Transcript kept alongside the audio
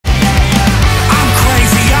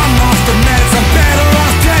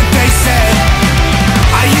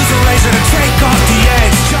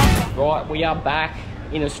are back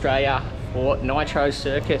in Australia for Nitro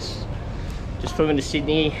Circus. Just flew into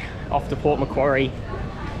Sydney off to Port Macquarie.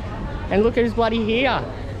 And look at his bloody ear.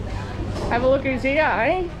 Have a look at his ear,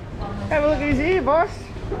 eh? Have a look at his ear, boss.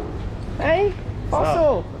 Hey,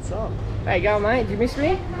 Fossil. What's up? How you going, mate? Did you miss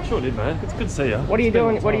me? I sure did, mate. It's good to see you. What are you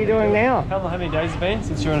doing? What are you doing now? How many days has it been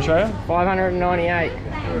since you're in Australia? 598.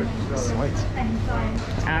 Sweet.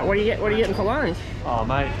 What are you getting for lunch? Oh,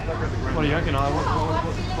 mate. What do you reckon?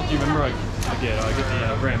 What do you remember? I get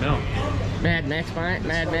the Grand Mel. Mad Max, mate.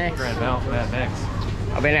 Mad Max. Grand Mel, Mad Max.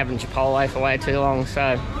 I've been having Chipotle for way too long,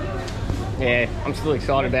 so yeah, I'm still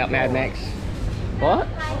excited about Mad Max. What?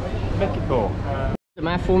 Make it cool. The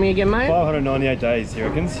math for me again, mate. 598 days, he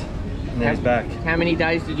reckons. And then he's back. How many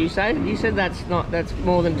days did you say? You said that's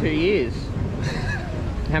more than 2 years.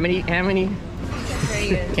 How many? 3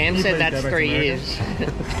 years. Cam said that's 3 years.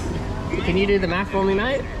 Can you do the math for me,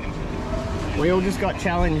 mate? We all just got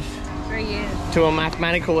challenged 3 years. to a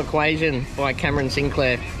mathematical equation by Cameron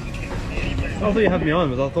Sinclair. I thought you had me on,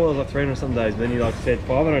 but I thought it was like 300 some days, but then you like said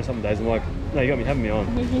 500 some days. I'm like, no, you got me having me on.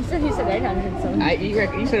 You said 800 something. You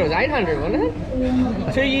said it was 800, wasn't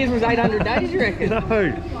it? 2 years was 800 days, you reckon?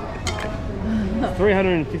 No.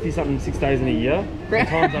 350 something 6 days in a year.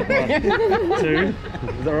 Times up by 2.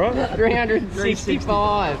 Is that right?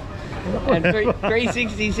 365. And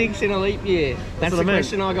 366 in a leap year. That's the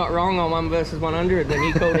question I got wrong on 1 versus 100. Then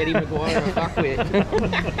he called Eddie Maguire a fuckwit.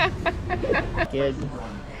 Good.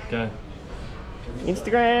 Go.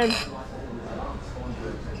 Instagram.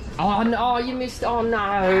 Oh no, you missed. Oh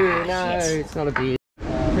no, no, it's not a beard. Who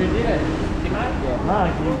did it?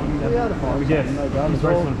 We guess. He's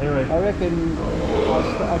racing on TV. I reckon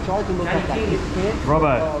I tried to look at that kit.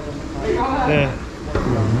 Robbo. Yeah.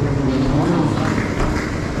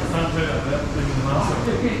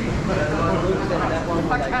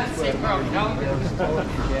 I can't see where I'm going.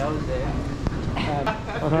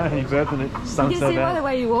 I know, he burped and it stunk You so can see by bad. the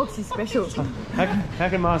way he walks, he's special. How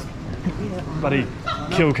can masks bloody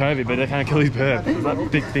kill COVID, but they can't kill his burp? That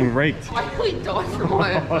big thing reeked. I really died from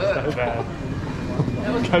my own Oh, burp. so bad.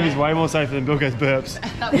 COVID's way more safe than Bilko's burps.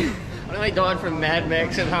 I only died from Mad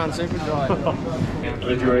Max and Han Superdrive.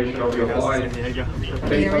 The duration of your flight.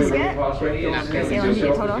 Please risk remove it? password and Yeah, send you get told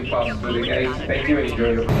yourself off. to password again. Thank you and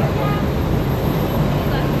enjoy the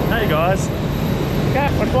Hey guys. Okay,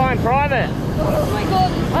 we're flying private. Oh my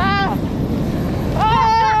god. Ah!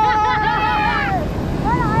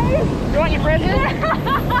 Hello. You want your present? You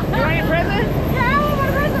want your present? Yeah, I want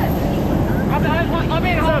a present. I've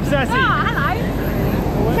been What's up, Sassy? Oh, hello.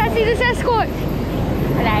 Sassy, this escort.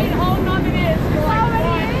 Hello. Hold on to this.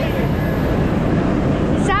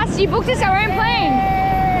 Sass, you booked us our own plane.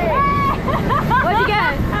 What'd you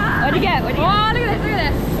get? What'd you get? Oh, look at this, look at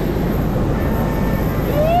this.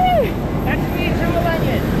 That's me and Timberland.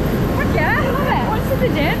 Heck yeah, I love it. What's the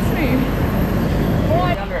dance move?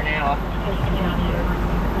 Under an hour.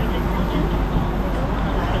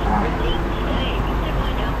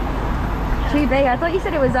 Too big. I thought you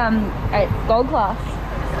said it was at gold class.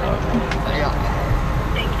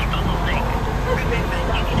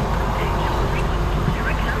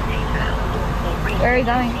 Where are you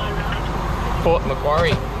going? Port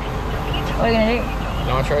Macquarie. What are you gonna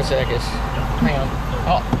do? Nitro Circus. Hang on.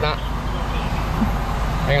 Oh, nah.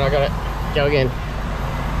 Hang on, I got it. Go again.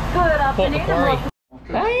 Good Port afternoon. Macquarie.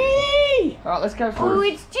 Hey! Alright, let's go for Oh,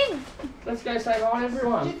 it. it's just. Let's go say hi to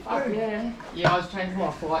everyone. Fuck yeah. Yeah, I was changing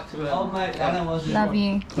my flight to Oh mate, Anna wasn't. Love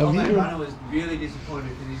you. Oh mate, Anna was really disappointed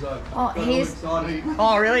because he's like, Oh, he's. excited.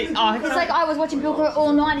 Oh, really? Oh, It's like I was watching Bilko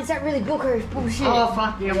all night. Is that really Bilko? Bullshit. oh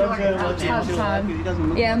fuck yeah. I'm like a Tough time. He doesn't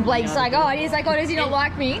look. Yeah, and Blake's like, oh, he's like, oh, does he not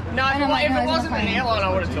like me? No, And I'm like, if no, it he's not wasn't an playing. airline,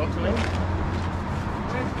 I would have talked to him.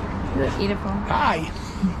 Beautiful. Hi.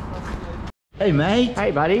 Hey mate.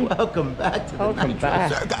 Hey, buddy. Welcome back to the Welcome Nitro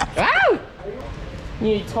back. Circus. Wow!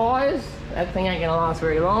 New tyres. That thing ain't gonna last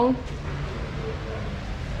very long.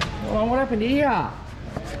 Oh, what happened here?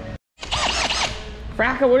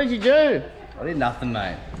 Fracker, what did you do? I did nothing,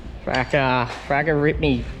 mate. Fracker ripped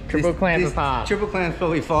me. Triple clamp This apart. Triple clamp's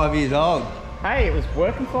probably 5 years old. Hey, it was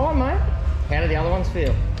working fine, mate. How did the other ones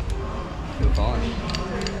feel? Feel fine.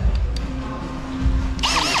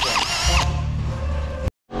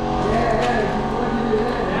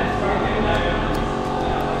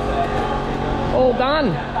 All done.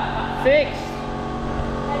 Fixed.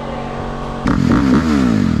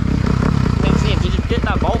 Did you get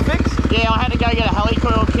that bolt fixed? Yeah, I had to go get a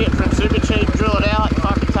helicoil kit from Super Cheap, drill it out,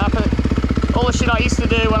 fucking tap it. All the shit I used to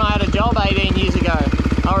do when I had a job 18 years ago.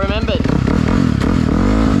 I remembered.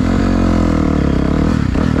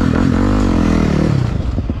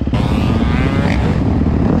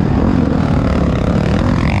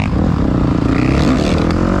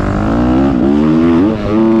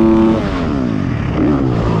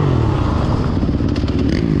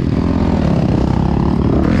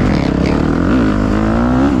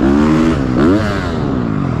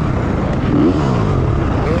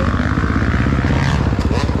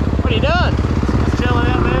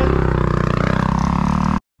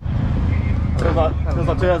 Feels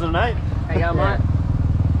like 2008. How you going, mate?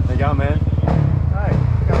 There you go, man. Hey,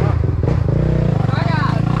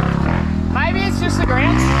 Maybe it's just the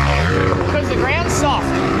ground, because the ground's soft.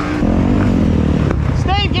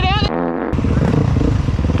 Steve, get out there.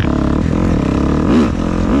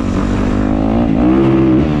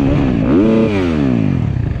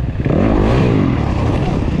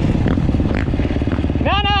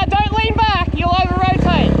 No, don't lean back. You'll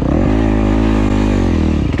over-rotate.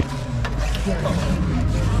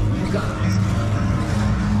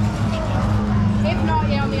 If not,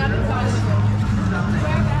 yeah, on the other side of the field.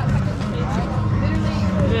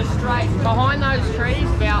 Literally. Just straight behind those trees,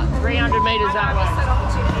 about 300 metres that way.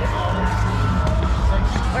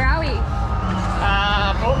 Where are we?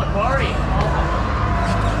 Port Macquarie.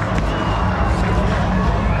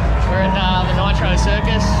 We're at the Nitro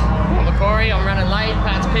Circus, Port Macquarie. I'm running late,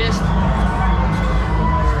 Pat's pissed.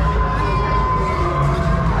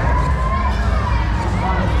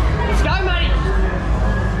 Let's go, mate!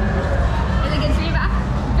 Is it good to see you back?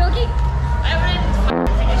 Bilky? I haven't even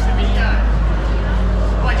finished the video.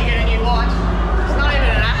 Why'd you get a new watch? It's not even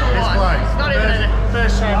an Apple watch. It's not even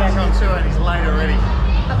First show back on tour and he's late already.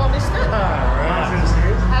 Have I missed it? Right.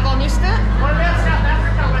 Have I missed it? What about South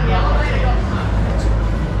Africa when the elevator got smashed?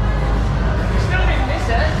 You still didn't miss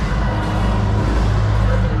it.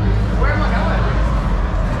 Where am I going?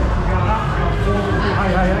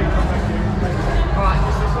 hey, come back here. Alright,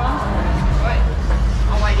 just this one? Wait.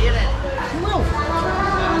 I'll wait here then.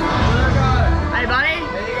 Hey buddy.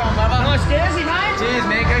 There you go, brother. Nice jersey, mate. Cheers,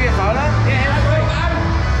 man. Go get a photo. Yeah, let's go.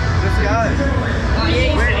 Let's go. Oh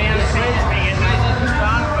yeah, he's sitting down. He's big, mate.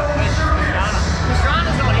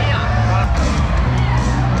 Pastrana's not here.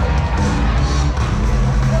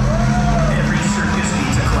 Every circus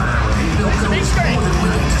needs a clown, and Bilko is more than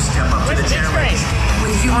willing to step up to the challenge.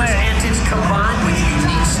 With humorous antics combined with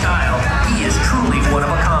unique style, he is truly one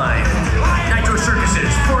of a kind. Nitro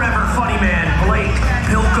Circus's forever funny man, Blake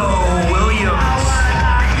Bilko Williams.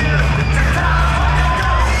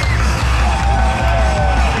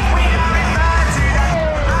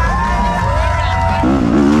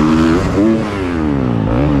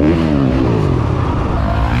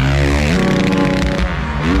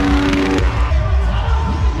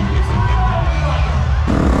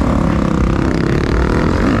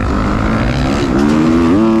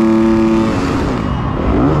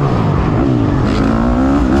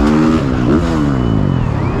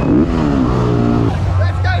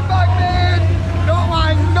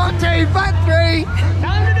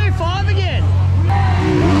 Time to do 5 again.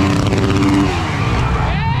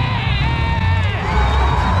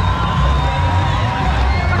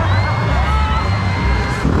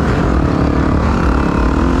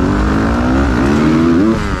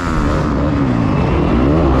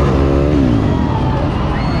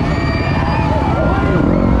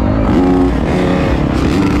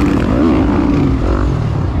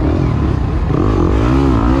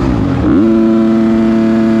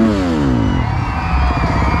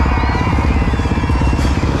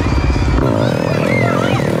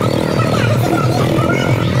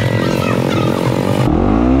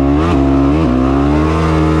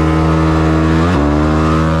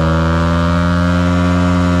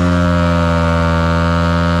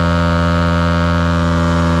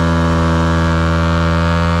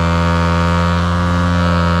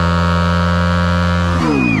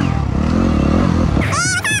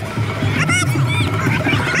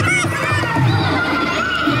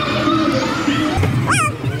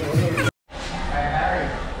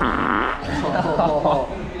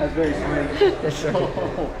 That's very sweet. That's right.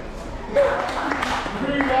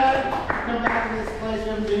 Pretty bad. Come back to this place. We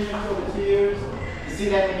haven't been here for over 2 years. To see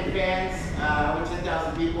that many fans, over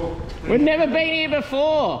 10,000 people. We've never been here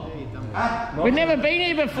before. We've never been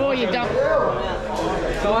here before, you dumb. I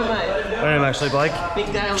am actually, Blake.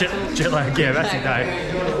 Big day on the Jet lag, yeah, that's the day.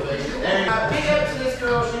 Big up to this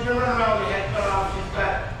girl. She's been running around with her head cut off. She's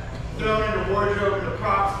got thrown into wardrobe, into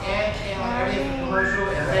props, and on everything from commercial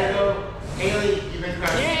and Lego. Haley, you've been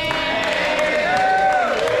crushing.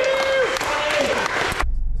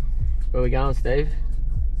 Where are we going, Steve?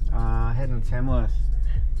 Heading to Tamworth.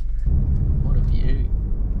 What a view.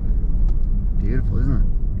 Beautiful, isn't it?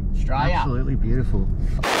 Australia. Absolutely beautiful.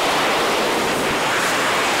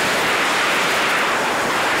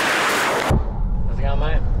 How's it going,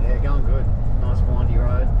 mate? Yeah, going good. Nice windy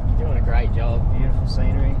road. You're doing a great job. Beautiful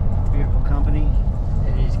scenery. Beautiful company.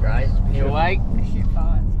 It is great. You awake?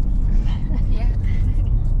 Yeah.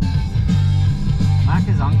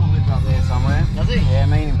 Macca's uncle lives up there somewhere. Does he? Yeah,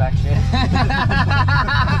 me and him back shed.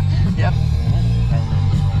 Yep.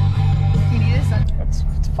 You need this. That's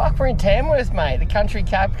Fuck, we're in Tamworth, mate. The country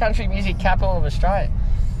music capital of Australia.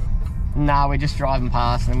 Nah, we're just driving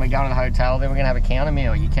past and then we're going to the hotel. Then we're going to have a counter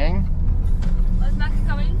meal. You keen? Is Macca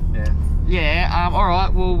coming? Yeah. Yeah,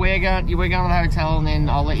 alright. Well, we're going to the hotel and then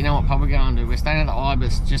I'll let you know what pub we're going to. We're staying at the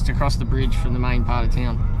Ibis just across the bridge from the main part of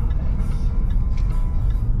town.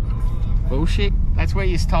 Bullshit. That's where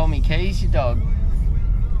you stole me keys, you dog.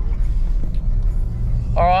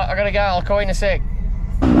 Alright, I gotta go. I'll call you in a sec.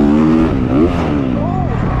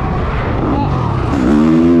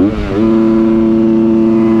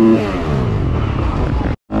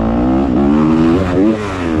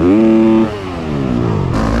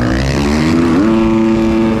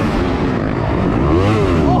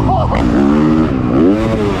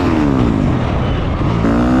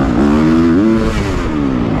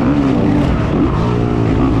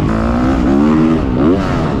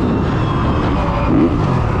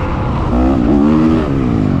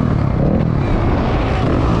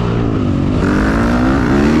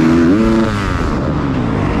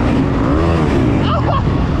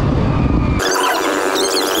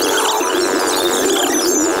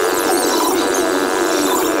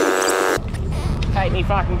 Take me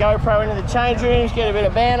fucking GoPro into the change rooms, get a bit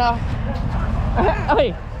of banter.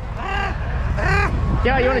 Hey.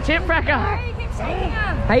 Yo, you want a chip, Fracker? Hey, you keep shaking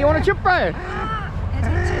him. Hey, you want a chip, bro?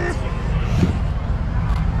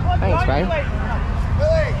 Thanks, bro.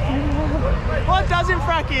 What doesn't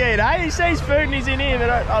Fracky eat, eh? He sees food and he's in here, but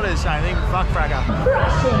I'll do the same thing. Fuck Fracker.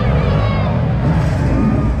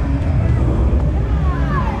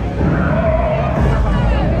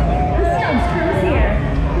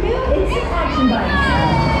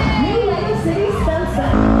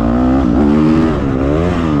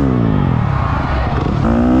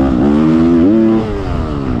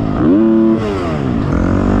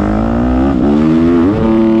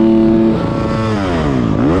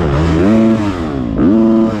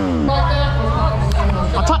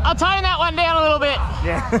 I'll tone that one down a little bit.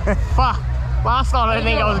 Yeah. Fuck. Last night I didn't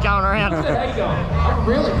think I was going around. How you going? I'm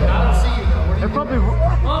really good. I don't see you though. What are you Probably.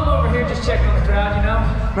 I'm over here just checking on the crowd, you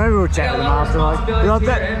know? Maybe we'll chat with them after, like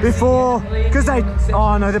that, before, because they,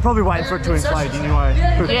 oh no, they're probably waiting for it to inflate anyway.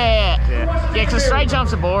 Yeah, because straight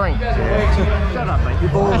jumps are boring. Shut up, mate,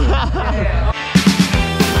 you're boring.